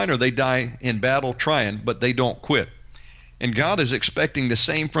finish line or they die in battle trying, but they don't quit. And God is expecting the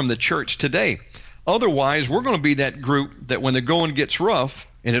same from the church today. Otherwise, we're going to be that group that when the going gets rough,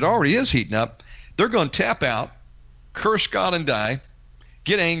 and it already is heating up, they're going to tap out, curse God and die,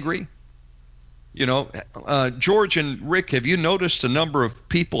 get angry. George and Rick, have you noticed the number of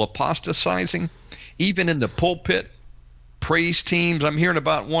people apostatizing, even in the pulpit, praise teams? I'm hearing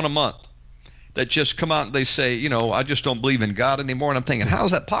about one a month that just come out and they say, I just don't believe in God anymore. And I'm thinking, how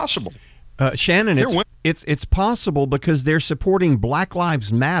is that possible? Shannon, It's possible because they're supporting Black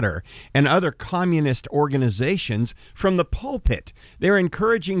Lives Matter and other communist organizations from the pulpit. They're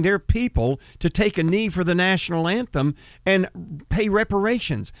encouraging their people to take a knee for the national anthem and pay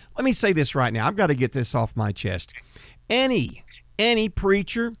reparations. Let me say this right now. I've got to get this off my chest. Any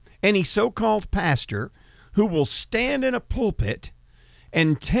preacher, any so-called pastor who will stand in a pulpit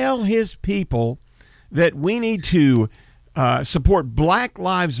and tell his people that we need to support Black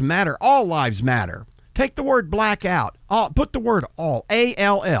Lives Matter, all lives matter. Take the word black out. Put the word all,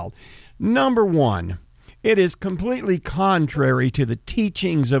 A-L-L. Number one, it is completely contrary to the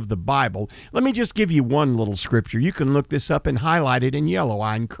teachings of the Bible. Let me just give you one little scripture. You can look this up and highlight it in yellow.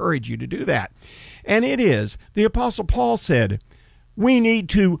 I encourage you to do that. And it is, the Apostle Paul said, we need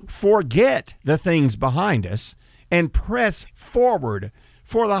to forget the things behind us and press forward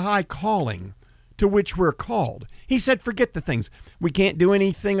for the high calling to which we're called. He said, forget the things. We can't do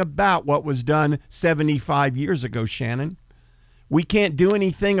anything about what was done 75 years ago, Shannon. We can't do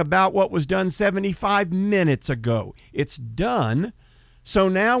anything about what was done 75 minutes ago. It's done. So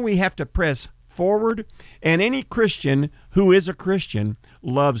now we have to press forward. And any Christian who is a Christian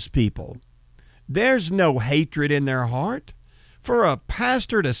loves people. There's no hatred in their heart. For a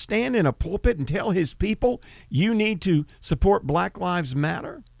pastor to stand in a pulpit and tell his people, you need to support Black Lives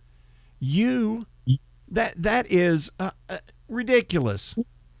Matter, that is ridiculous.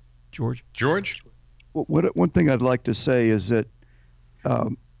 George? Well, one thing I'd like to say is that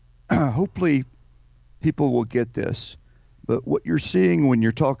hopefully people will get this, but what you're seeing when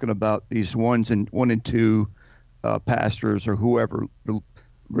you're talking about these one and two pastors or whoever,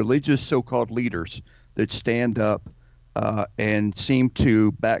 religious so-called leaders that stand up and seem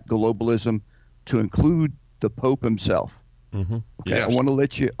to back globalism, to include the Pope himself. Mm-hmm. Okay, Yes. I want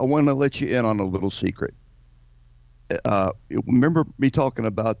to let you in on a little secret. Remember me talking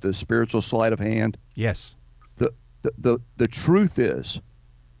about the spiritual sleight of hand? Yes. The truth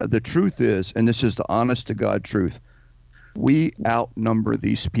is, and this is the honest to God truth, we outnumber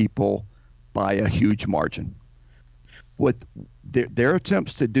these people by a huge margin. What their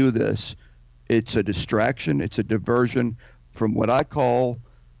attempts to do this, it's a distraction, it's a diversion from what I call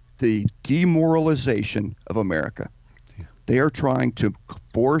the demoralization of America. Yeah. They are trying to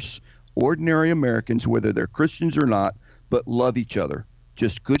force ordinary Americans, whether they're Christians or not, but love each other,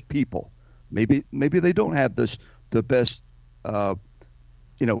 just good people. Maybe they don't have the best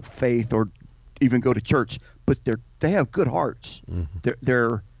faith or even go to church, but they have good hearts.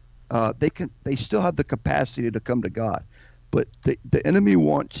 Mm-hmm. They still have the capacity to come to God, but the enemy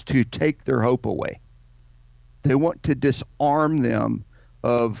wants to take their hope away. They want to disarm them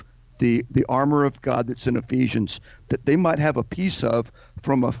of the armor of God that's in Ephesians, that they might have a piece of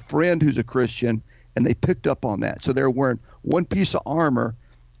from a friend who's a Christian, and they picked up on that. So they're wearing one piece of armor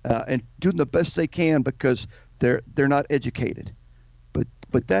and doing the best they can because they're not educated.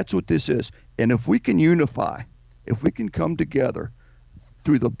 But that's what this is. And if we can unify, if we can come together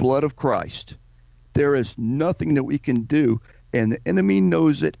through the blood of Christ, there is nothing that we can do, and the enemy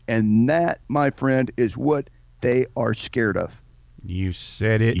knows it, and that, my friend, is what they are scared of. You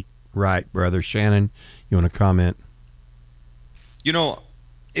said it right, brother. Shannon, you want to comment? You know,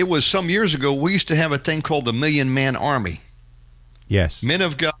 it was some years ago, we used to have a thing called the Million Man Army. Yes. Men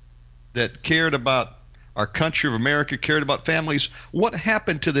of God that cared about our country of America, cared about families. What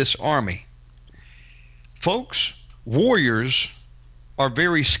happened to this army? Folks, warriors are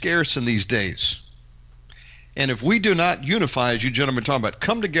very scarce in these days. And if we do not unify, as you gentlemen are talking about,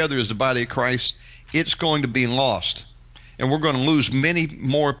 come together as the body of Christ, it's going to be lost. And we're going to lose many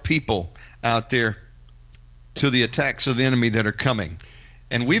more people out there to the attacks of the enemy that are coming.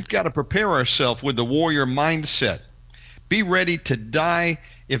 And we've got to prepare ourselves with the warrior mindset. Be ready to die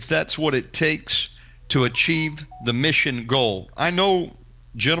if that's what it takes to achieve the mission goal. I know,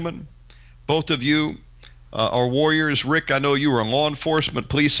 gentlemen, both of you are warriors. Rick, I know you were a law enforcement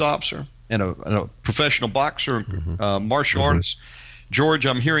police officer and a professional boxer, mm-hmm. Martial mm-hmm. artist. George,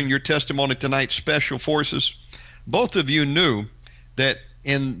 I'm hearing your testimony tonight, Special Forces. Both of you knew that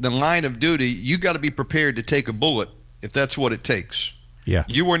in the line of duty, you got to be prepared to take a bullet if that's what it takes. Yeah.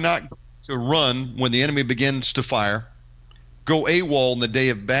 You were not going to run when the enemy begins to fire, go AWOL in the day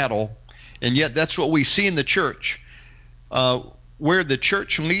of battle, and yet that's what we see in the church, where the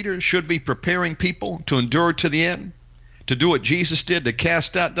church leaders should be preparing people to endure to the end, to do what Jesus did, to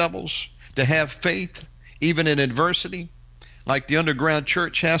cast out devils, to have faith, even in adversity, like the underground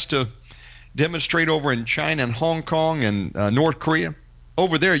church has to demonstrate over in China and Hong Kong and North Korea.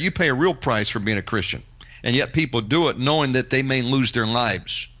 Over there, you pay a real price for being a Christian, and yet people do it knowing that they may lose their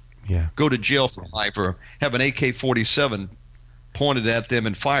lives, go to jail for life, or have an AK-47 pointed at them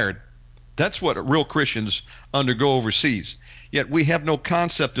and fired. That's what real Christians undergo overseas. Yet we have no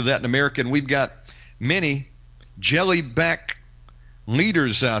concept of that in America, and we've got many jelly-back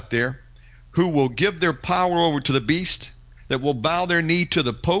leaders out there who will give their power over to the beast, that will bow their knee to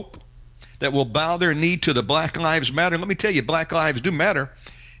the Pope, that will bow their knee to the Black Lives Matter. Let me tell you, Black lives do matter.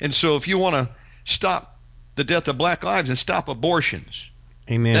 And so if you want to stop the death of Black lives and stop abortions,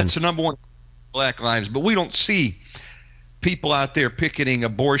 amen. That's the number one, Black lives. But we don't see people out there picketing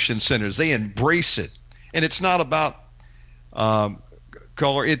abortion centers. They embrace it. And it's not about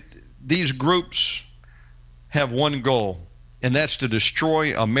color. These groups have one goal, and that's to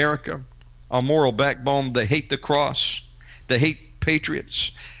destroy America, our moral backbone. They hate the cross. They hate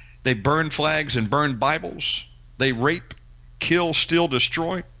patriots. They burn flags and burn Bibles. They rape, kill, steal,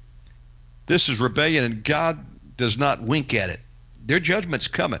 destroy. This is rebellion, and God does not wink at it. Their judgment's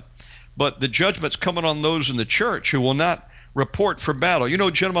coming. But the judgment's coming on those in the church who will not report for battle. You know,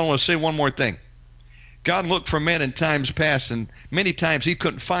 gentlemen, I want to say one more thing. God looked for men in times past, and many times he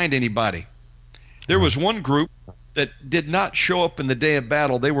couldn't find anybody. There was one group that did not show up in the day of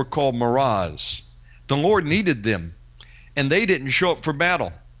battle. They were called Mirage. The Lord needed them, and they didn't show up for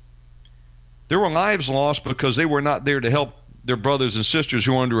battle. There were lives lost because they were not there to help their brothers and sisters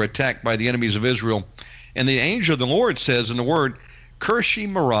who were under attack by the enemies of Israel. And the angel of the Lord says in the word, curse ye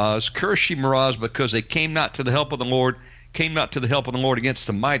Mirage, because they came not to the help of the Lord, came not to the help of the Lord against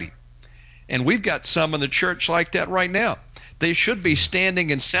the mighty. And we've got some in the church like that right now. They should be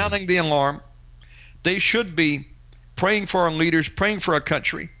standing and sounding the alarm. They should be praying for our leaders, praying for our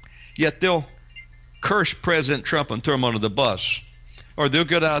country, yet they'll curse President Trump and throw him under the bus. Or they'll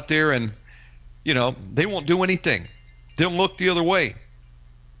get out there and, they won't do anything. They'll look the other way.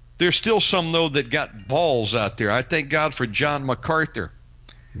 There's still some, though, that got balls out there. I thank God for John MacArthur,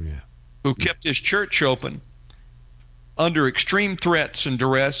 who kept his church open under extreme threats and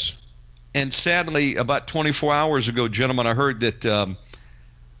duress. And sadly, about 24 hours ago, gentlemen, I heard that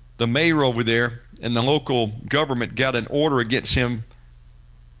the mayor over there and the local government got an order against him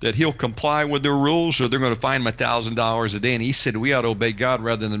that he'll comply with their rules or they're going to fine him $1,000 a day. And he said, we ought to obey God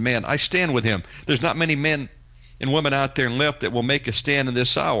rather than man. I stand with him. There's not many men and women out there left that will make a stand in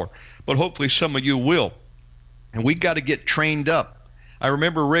this hour, but hopefully some of you will. And we got to get trained up. I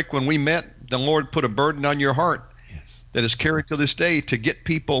remember, Rick, when we met, the Lord put a burden on your heart that is carried to this day to get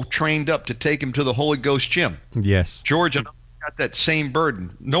people trained up to take them to the Holy Ghost gym. Yes. George, I got that same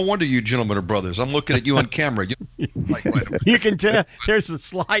burden. No wonder you gentlemen are brothers. I'm looking at you on camera. You can tell there's a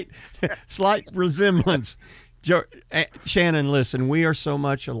slight resemblance. Shannon, listen, we are so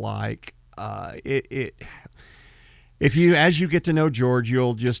much alike. If you, as you get to know George,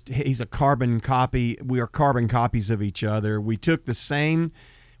 he's a carbon copy. We are carbon copies of each other. We took the same.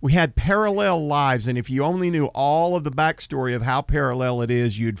 We had parallel lives, and if you only knew all of the backstory of how parallel it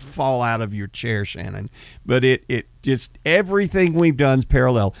is, you'd fall out of your chair, Shannon. But it just, everything we've done is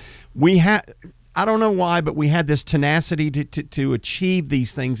parallel. I don't know why, but we had this tenacity to achieve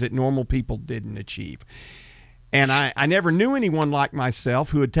these things that normal people didn't achieve. And I never knew anyone like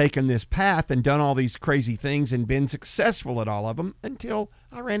myself who had taken this path and done all these crazy things and been successful at all of them until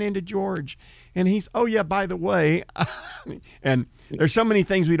I ran into George. And he's, oh, yeah, by the way, and there's so many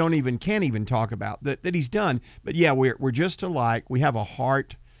things we can't even talk about that he's done. But, yeah, we're just alike. We have a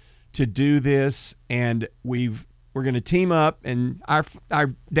heart to do this, and we're going to team up. And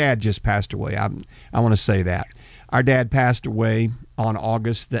our dad just passed away. I want to say that. Our dad passed away on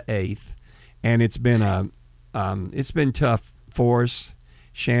August the 8th, and it's been tough for us,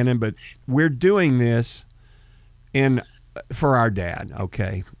 Shannon, but we're doing this for our dad.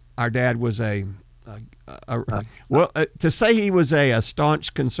 Okay, our dad was to say he was a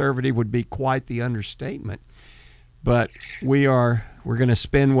staunch conservative would be quite the understatement. But we're going to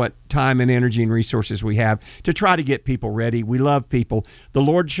spend what time and energy and resources we have to try to get people ready. We love people. The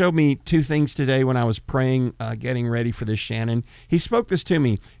Lord showed me two things today when I was praying, getting ready for this, Shannon. He spoke this to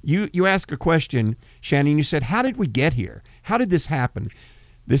me. You asked a question, Shannon. You said, how did we get here? How did this happen?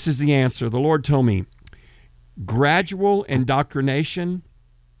 This is the answer. The Lord told me, gradual indoctrination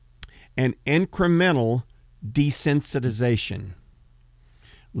and incremental desensitization.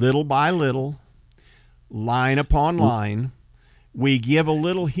 Little by little, line upon line, we give a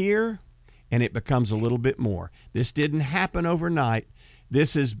little here, and it becomes a little bit more. This didn't happen overnight.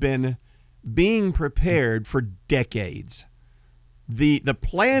 This has been being prepared for decades. The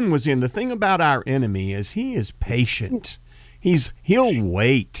plan was in. The thing about our enemy is he is patient. He'll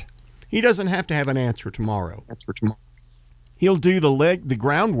wait. He doesn't have to have an answer tomorrow. He'll do the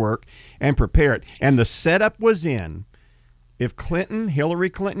groundwork and prepare it. And the setup was in. If Hillary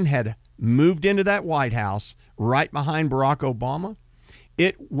Clinton had moved into that White House right behind Barack Obama,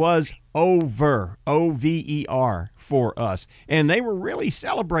 It was over, O-V-E-R, for us. And they were really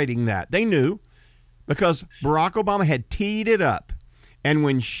celebrating that. They knew, because Barack Obama had teed it up. And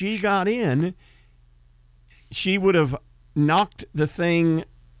when she got in, she would have knocked the thing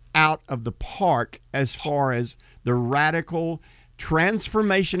out of the park as far as the radical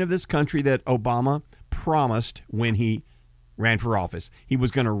transformation of this country that Obama promised when he ran for office. He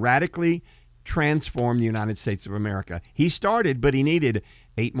was going to radically transform the United States of America. He started, but he needed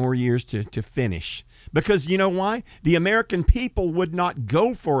 8 more years to finish. Because you know why? The American people would not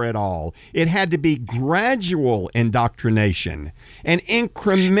go for it all. It had to be gradual indoctrination and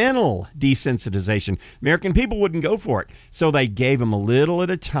incremental desensitization. American people wouldn't go for it. So they gave him a little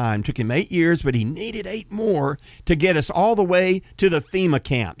at a time. Took him 8 years, but he needed 8 more to get us all the way to the FEMA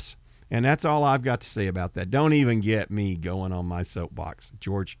camps. And that's all I've got to say about that. Don't even get me going on my soapbox.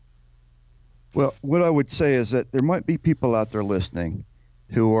 George? Well, what I would say is that there might be people out there listening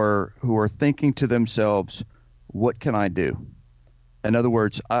who are thinking to themselves, what can I do? In other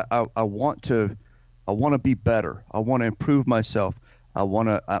words, I want to be better. I want to improve myself.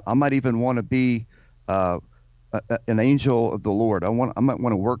 I might even want to be an angel of the Lord. I might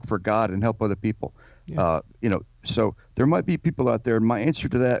want to work for God and help other people. Yeah. So there might be people out there. And my answer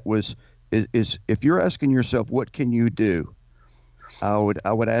to that is if you're asking yourself, what can you do? I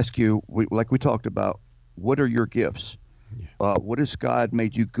would ask you, like we talked about, what are your gifts? Yeah. What has God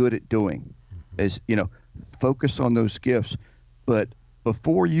made you good at doing? Focus on those gifts. But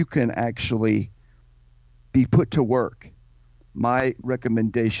before you can actually be put to work, my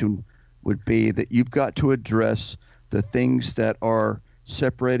recommendation would be that you've got to address the things that are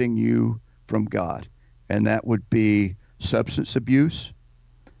separating you from God. And that would be substance abuse,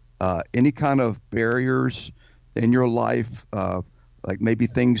 any kind of barriers in your life, like maybe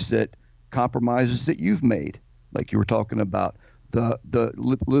things that compromises that you've made. Like you were talking about,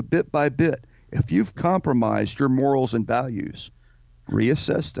 the bit by bit. If you've compromised your morals and values,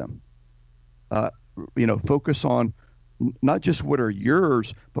 reassess them. Focus on not just what are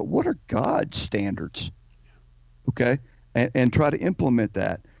yours, but what are God's standards. Okay, and try to implement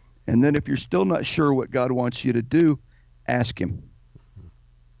that. And then if you're still not sure what God wants you to do, ask Him.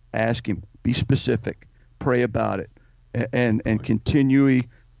 Ask Him. Be specific. Pray about it, and continually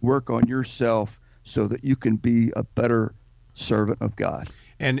work on yourself, so that you can be a better servant of God.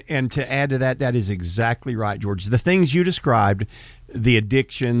 And to add to that, that is exactly right, George. The things you described, the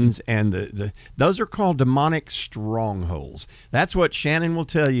addictions and those are called demonic strongholds. That's what Shannon will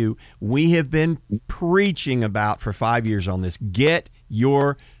tell you. We have been preaching about for 5 years on this. Get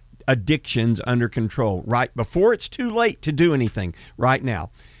your addictions under control right before it's too late to do anything right now.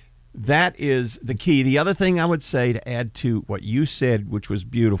 That is the key. The other thing I would say to add to what you said, which was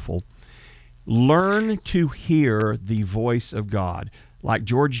beautiful, learn to hear the voice of God. Like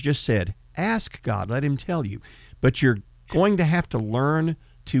George just said, ask God, let Him tell you. But you're going to have to learn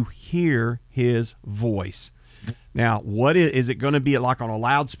to hear His voice. Now, what is it going to be like on a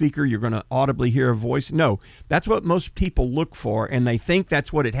loudspeaker? You're going to audibly hear a voice? No, that's what most people look for, and they think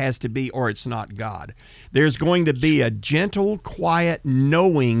that's what it has to be, or it's not God. There's going to be a gentle, quiet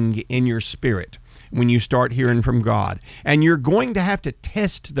knowing in your spirit when you start hearing from God. And you're going to have to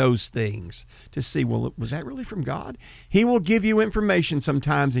test those things to see, well, was that really from God? He will give you information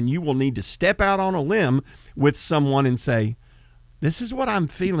sometimes, and you will need to step out on a limb with someone and say, this is what I'm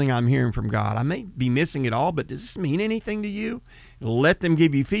feeling I'm hearing from God. I may be missing it all, but does this mean anything to you? Let them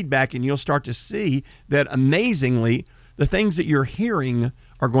give you feedback, and you'll start to see that amazingly, the things that you're hearing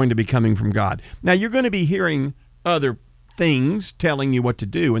are going to be coming from God. Now, you're going to be hearing other things telling you what to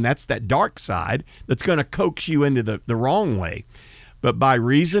do, and that's that dark side that's going to coax you into the wrong way. But by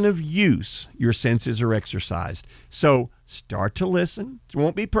reason of use, your senses are exercised. So start to listen. It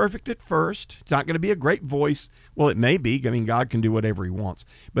won't be perfect at first. It's not going to be a great voice. Well, it may be. I mean, God can do whatever He wants.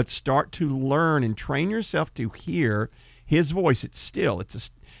 But start to learn and train yourself to hear His voice. It's still.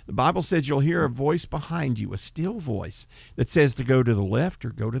 The Bible says you'll hear a voice behind you, a still voice that says to go to the left or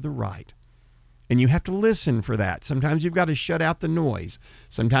go to the right. And you have to listen for that. Sometimes you've got to shut out the noise.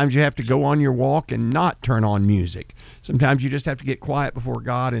 Sometimes you have to go on your walk and not turn on music. Sometimes you just have to get quiet before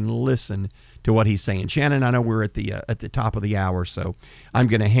God and listen to what He's saying. Shannon, I know we're at the top of the hour, so I'm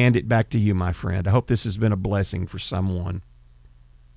going to hand it back to you, my friend. I hope this has been a blessing for someone.